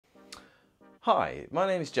Hi, my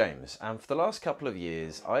name is James, and for the last couple of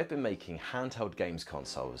years I've been making handheld games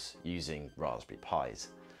consoles using Raspberry Pis.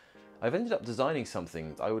 I've ended up designing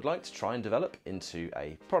something I would like to try and develop into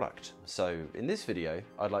a product. So in this video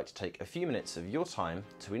I'd like to take a few minutes of your time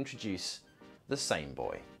to introduce the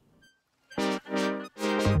SAMEBOY.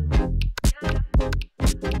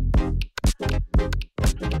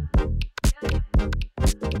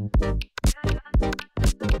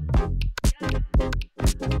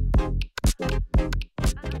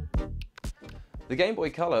 The Game Boy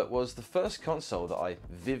Color was the first console that I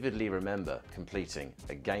vividly remember completing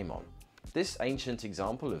a game on. This ancient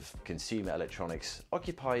example of consumer electronics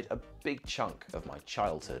occupied a big chunk of my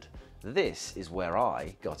childhood. This is where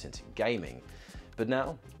I got into gaming. But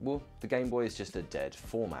now, well, the Game Boy is just a dead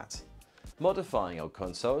format. Modifying old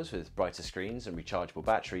consoles with brighter screens and rechargeable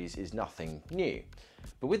batteries is nothing new.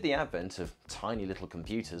 But with the advent of tiny little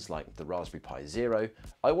computers like the Raspberry Pi Zero,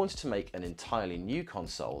 I wanted to make an entirely new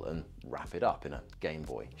console and wrap it up in a Game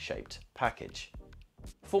Boy shaped package.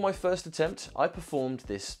 For my first attempt, I performed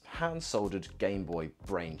this hand-soldered Game Boy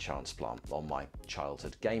brain transplant on my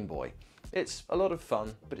childhood Game Boy. It's a lot of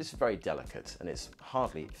fun, but it's very delicate and it's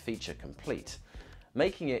hardly feature complete.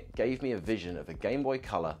 Making it gave me a vision of a Game Boy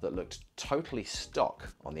Color that looked totally stock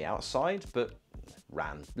on the outside, but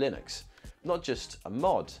ran Linux. Not just a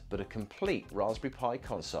mod, but a complete Raspberry Pi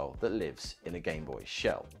console that lives in a Game Boy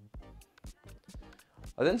shell.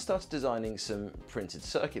 I then started designing some printed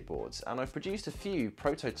circuit boards, and I've produced a few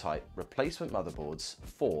prototype replacement motherboards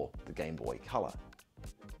for the Game Boy Color.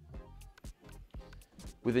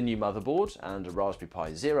 With a new motherboard and a Raspberry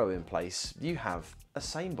Pi Zero in place, you have a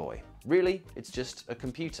SAMEBOY. Really, it's just a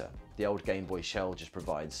computer. The old Game Boy shell just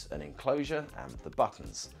provides an enclosure and the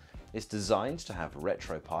buttons. It's designed to have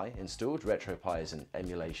RetroPie installed. RetroPie is an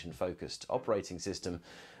emulation-focused operating system,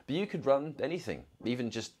 but you could run anything, even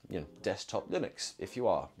just desktop Linux, if you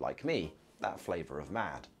are, like me, that flavour of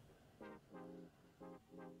mad.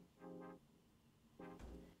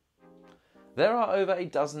 There are over a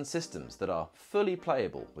dozen systems that are fully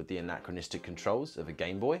playable with the anachronistic controls of a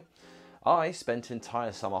Game Boy. I spent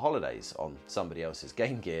entire summer holidays on somebody else's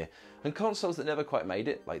Game Gear, and consoles that never quite made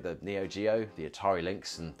it, like the Neo Geo, the Atari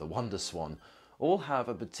Lynx and the Wonder Swan, all have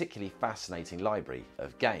a particularly fascinating library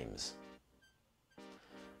of games.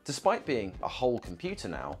 Despite being a whole computer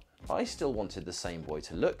now, I still wanted the SAMEBOY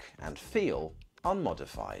to look and feel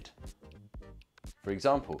unmodified. For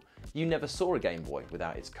example, you never saw a Game Boy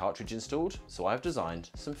without its cartridge installed, so I've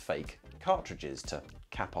designed some fake cartridges to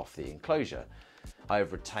cap off the enclosure. I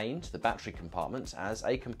have retained the battery compartment as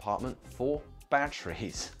a compartment for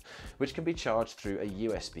batteries, which can be charged through a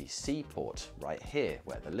USB-C port right here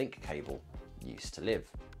where the link cable used to live.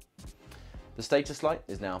 The status light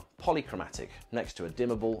is now polychromatic next to a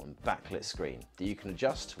dimmable and backlit screen that you can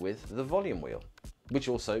adjust with the volume wheel, which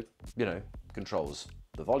also, controls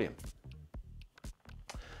the volume.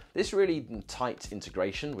 This really tight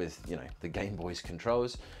integration with, the Game Boy's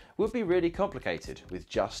controls would be really complicated with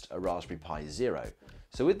just a Raspberry Pi Zero.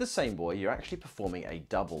 So with the SAMEBOY, you're actually performing a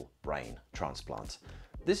double brain transplant.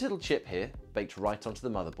 This little chip here, baked right onto the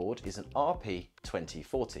motherboard, is an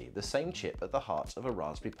RP2040, the same chip at the heart of a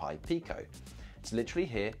Raspberry Pi Pico. It's literally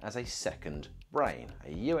here as a second brain,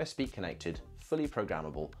 a USB-connected, fully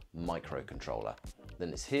programmable microcontroller. Then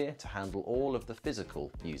it's here to handle all of the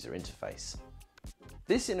physical user interface.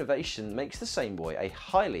 This innovation makes the SAMEBOY a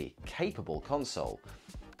highly capable console.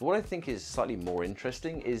 But what I think is slightly more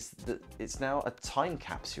interesting is that it's now a time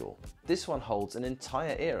capsule. This one holds an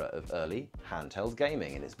entire era of early handheld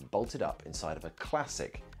gaming, and it's bolted up inside of a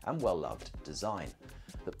classic and well-loved design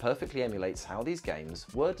that perfectly emulates how these games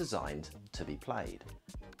were designed to be played.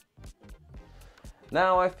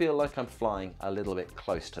 Now I feel like I'm flying a little bit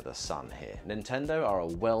close to the sun here. Nintendo are a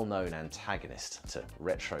well-known antagonist to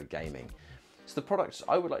retro gaming. So the product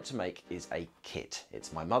I would like to make is a kit.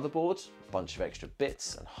 It's my motherboard, a bunch of extra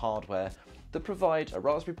bits and hardware that provide a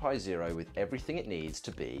Raspberry Pi Zero with everything it needs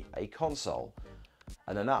to be a console.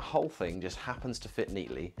 And then that whole thing just happens to fit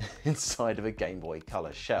neatly inside of a Game Boy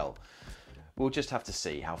Color shell. We'll just have to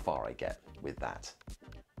see how far I get with that.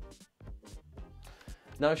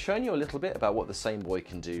 Now I've shown you a little bit about what the SAMEBOY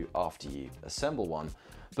can do after you assemble one,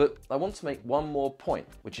 but I want to make one more point,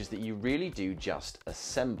 which is that you really do just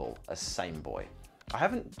assemble a SAMEBOY. I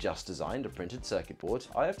haven't just designed a printed circuit board,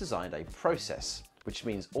 I have designed a process, which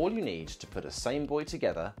means all you need to put a SAMEBOY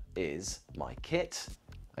together is my kit,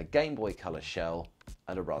 a Game Boy Color shell,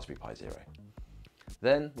 and a Raspberry Pi Zero.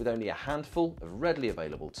 Then, with only a handful of readily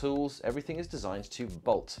available tools, everything is designed to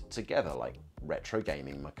bolt together like retro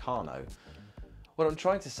gaming Meccano. What I'm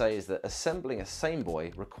trying to say is that assembling a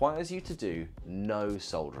SAMEBOY requires you to do no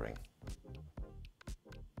soldering.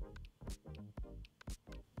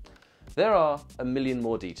 There are a million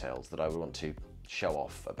more details that I would want to show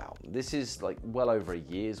off about. This is like well over a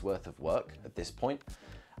year's worth of work at this point,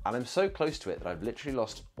 and I'm so close to it that I've literally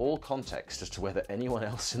lost all context as to whether anyone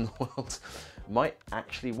else in the world might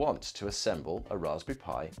actually want to assemble a Raspberry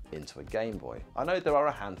Pi into a Game Boy. I know there are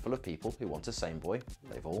a handful of people who want a SAMEBOY,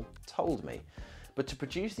 they've all told me. But to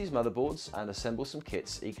produce these motherboards and assemble some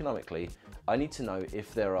kits economically, I need to know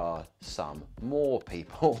if there are some more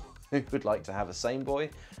people who would like to have a SAMEBOY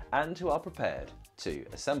and who are prepared to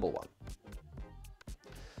assemble one.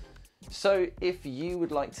 So if you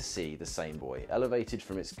would like to see the SAMEBOY elevated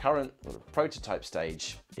from its current prototype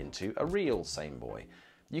stage into a real SAMEBOY,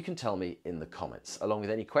 you can tell me in the comments, along with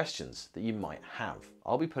any questions that you might have.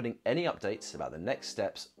 I'll be putting any updates about the next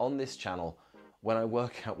steps on this channel when I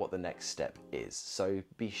work out what the next step is, so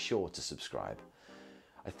be sure to subscribe.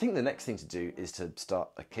 I think the next thing to do is to start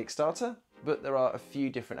a Kickstarter, but there are a few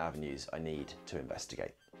different avenues I need to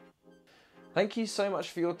investigate. Thank you so much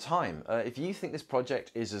for your time. If you think this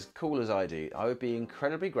project is as cool as I do, I would be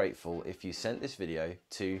incredibly grateful if you sent this video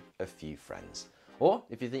to a few friends. Or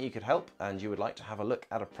if you think you could help and you would like to have a look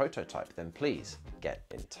at a prototype, then please get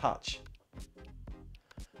in touch.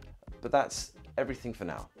 But that's everything for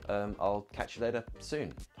now. I'll catch you later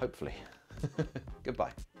soon, hopefully.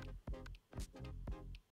 Goodbye.